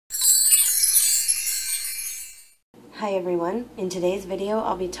Hi everyone, in today's video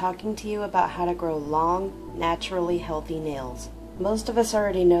I'll be talking to you about how to grow long, naturally healthy nails. Most of us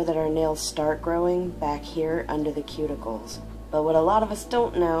already know that our nails start growing back here under the cuticles, but what a lot of us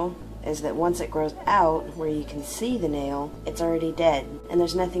don't know is that once it grows out where you can see the nail, it's already dead, and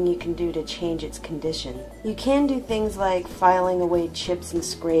there's nothing you can do to change its condition. You can do things like filing away chips and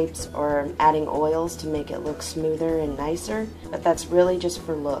scrapes or adding oils to make it look smoother and nicer, but that's really just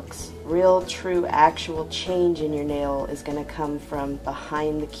for looks. Real, true, actual change in your nail is going to come from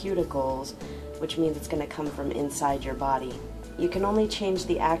behind the cuticles, which means it's going to come from inside your body. You can only change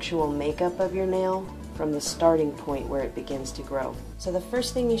the actual makeup of your nail from the starting point where it begins to grow. So the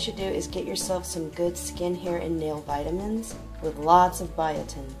first thing you should do is get yourself some good skin, hair, and nail vitamins with lots of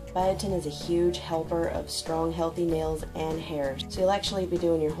biotin. Biotin is a huge helper of strong, healthy nails and hair, so you'll actually be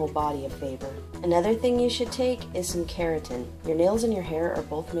doing your whole body a favor. Another thing you should take is some keratin. Your nails and your hair are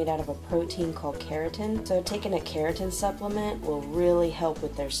both made out of a protein called keratin, so taking a keratin supplement will really help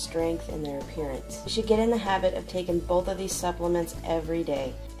with their strength and their appearance. You should get in the habit of taking both of these supplements every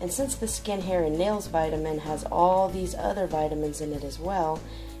day. And since the skin, hair, and nails vitamin has all these other vitamins in it as well,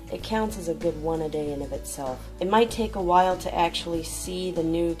 it counts as a good one a day in of itself. It might take a while to actually see the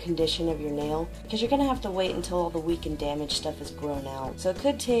new condition of your nail because you're going to have to wait until all the weak and damaged stuff is grown out. So it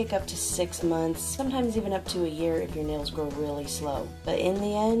could take up to 6 months, sometimes even up to a year if your nails grow really slow. But in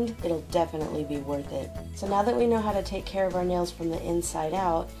the end, it'll definitely be worth it. So now that we know how to take care of our nails from the inside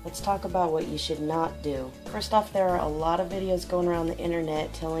out, let's talk about what you should not do. First off, there are a lot of videos going around the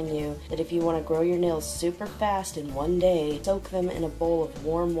internet telling you that if you want to grow your nails super fast in one day, soak them in a bowl of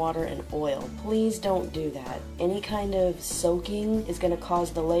warm water and oil. Please don't do that. Any kind of soaking is going to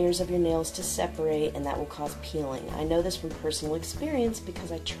cause the layers of your nails to separate, and that will cause peeling. I know this from personal experience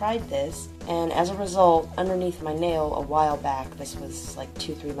because I tried this, and as a result, underneath my nail a while back, this was like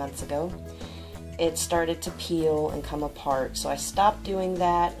 2-3 months ago, it started to peel and come apart. So I stopped doing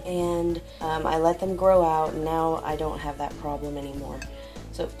that, and I let them grow out, and now I don't have that problem anymore.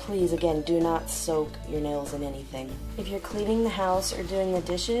 So please, again, do not soak your nails in anything. If you're cleaning the house or doing the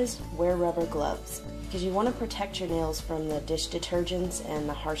dishes, wear rubber gloves, because you want to protect your nails from the dish detergents and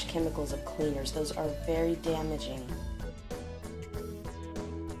the harsh chemicals of cleaners. Those are very damaging.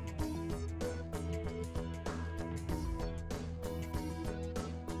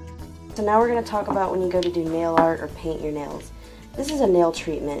 So now we're going to talk about when you go to do nail art or paint your nails. This is a nail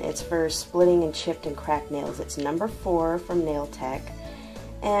treatment. It's for splitting and chipped and cracked nails. It's number 4 from Nail Tech.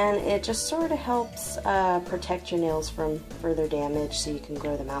 And it just sort of helps protect your nails from further damage so you can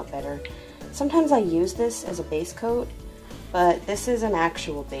grow them out better. Sometimes I use this as a base coat, but this is an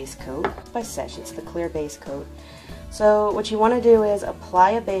actual base coat by Sesh. It's the clear base coat. So what you want to do is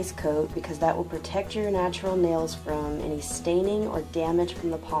apply a base coat because that will protect your natural nails from any staining or damage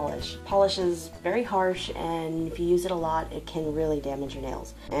from the polish. Polish is very harsh, and if you use it a lot, it can really damage your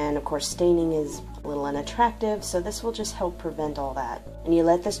nails. And of course, staining is a little unattractive, so this will just help prevent all that. And you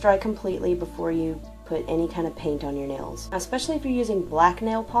let this dry completely before you put any kind of paint on your nails. Now, especially if you're using black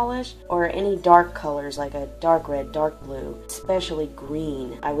nail polish or any dark colors like a dark red, dark blue, especially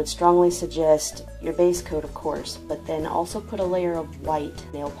green, I would strongly suggest your base coat, of course, but then also put a layer of white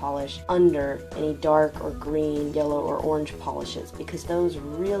nail polish under any dark or green, yellow, or orange polishes, because those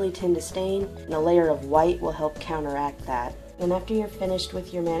really tend to stain, and a layer of white will help counteract that. And after you're finished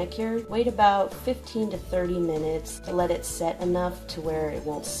with your manicure, wait about 15 to 30 minutes to let it set enough to where it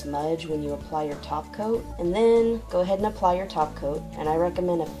won't smudge when you apply your top coat. And then go ahead and apply your top coat. And I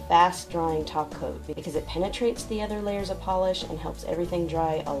recommend a fast drying top coat because it penetrates the other layers of polish and helps everything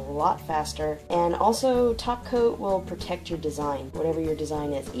dry a lot faster. And also, top coat will protect your design, whatever your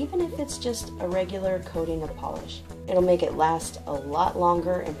design is, even if it's just a regular coating of polish. It'll make it last a lot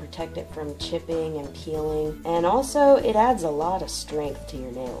longer and protect it from chipping and peeling. And also, it adds a lot of strength to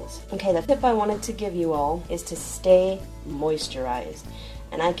your nails. Okay, the tip I wanted to give you all is to stay moisturized.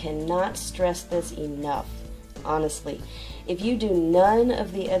 And I cannot stress this enough, honestly. If you do none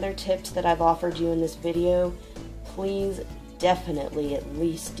of the other tips that I've offered you in this video, please definitely at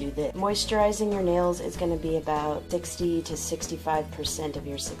least do this. Moisturizing your nails is going to be about 60 to 65% of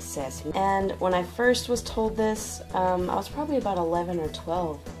your success. And when I first was told this, I was probably about 11 or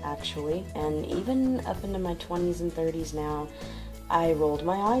 12 actually, and even up into my 20s and 30s now, I rolled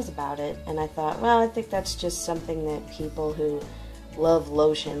my eyes about it, and I thought, well, I think that's just something that people who Love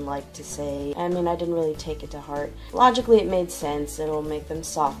Lotion liked to say. I mean, I didn't really take it to heart. Logically, it made sense. It'll make them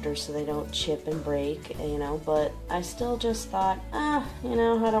softer so they don't chip and break, you know, but I still just thought, you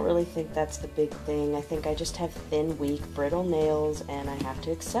know, I don't really think that's the big thing. I think I just have thin, weak, brittle nails, and I have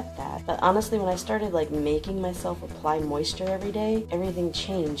to accept that. But honestly, when I started like making myself apply moisture every day, everything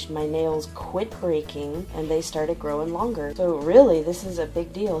changed. My nails quit breaking and they started growing longer. So really, this is a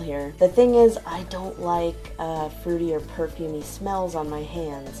big deal here. The thing is, I don't like fruity or perfumey smells on my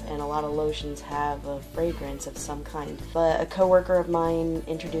hands, and a lot of lotions have a fragrance of some kind. But a coworker of mine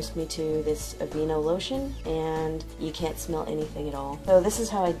introduced me to this Aveeno lotion, and you can't smell anything at all. So this is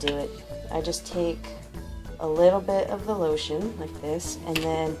how I do it. I just take a little bit of the lotion like this, and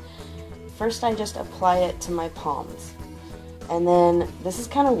then first I just apply it to my palms. And then, this is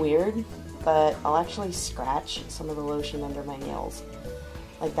kind of weird, but I'll actually scratch some of the lotion under my nails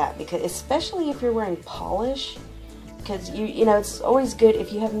like that, because especially if you're wearing polish, because you know, it's always good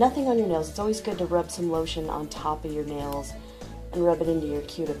if you have nothing on your nails. It's always good to rub some lotion on top of your nails and rub it into your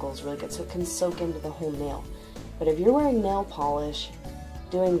cuticles really good so it can soak into the whole nail. But if you're wearing nail polish,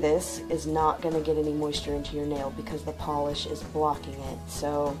 doing this is not going to get any moisture into your nail because the polish is blocking it.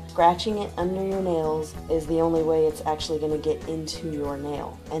 So scratching it under your nails is the only way it's actually going to get into your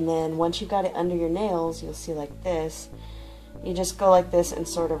nail. And then once you've got it under your nails, you'll see like this. You just go like this and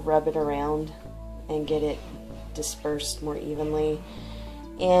sort of rub it around and get it dispersed more evenly.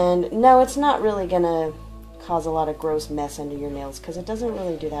 And no, it's not really gonna cause a lot of gross mess under your nails because it doesn't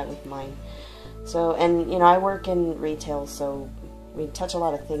really do that with mine. So, and you know, I work in retail, so we touch a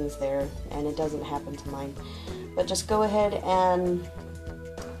lot of things there and it doesn't happen to mine. But just go ahead and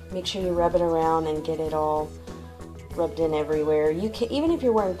make sure you rub it around and get it all rubbed in everywhere. You can, even if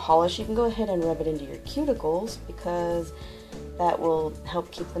you're wearing polish, you can go ahead and rub it into your cuticles because that will help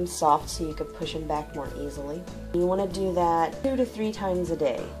keep them soft so you can push them back more easily. You want to do that 2 to 3 times a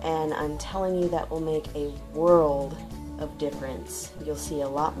day, and I'm telling you that will make a world of difference. You'll see a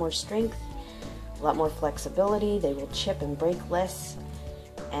lot more strength, a lot more flexibility, they will chip and break less.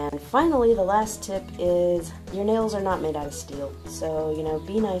 And finally, the last tip is your nails are not made out of steel, so, you know,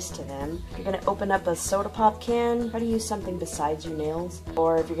 be nice to them. If you're going to open up a soda pop can, try to use something besides your nails.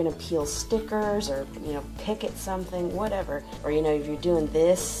 Or if you're going to peel stickers or, you know, pick at something, whatever. Or, you know, if you're doing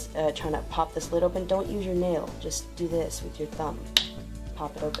this, trying to pop this lid open, don't use your nail. Just do this with your thumb.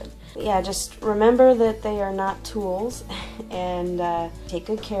 Pop it open. But yeah, just remember that they are not tools, and take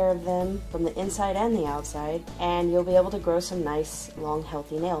good care of them from the inside and the outside, and you'll be able to grow some nice, long,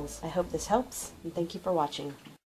 healthy nails. I hope this helps, and thank you for watching.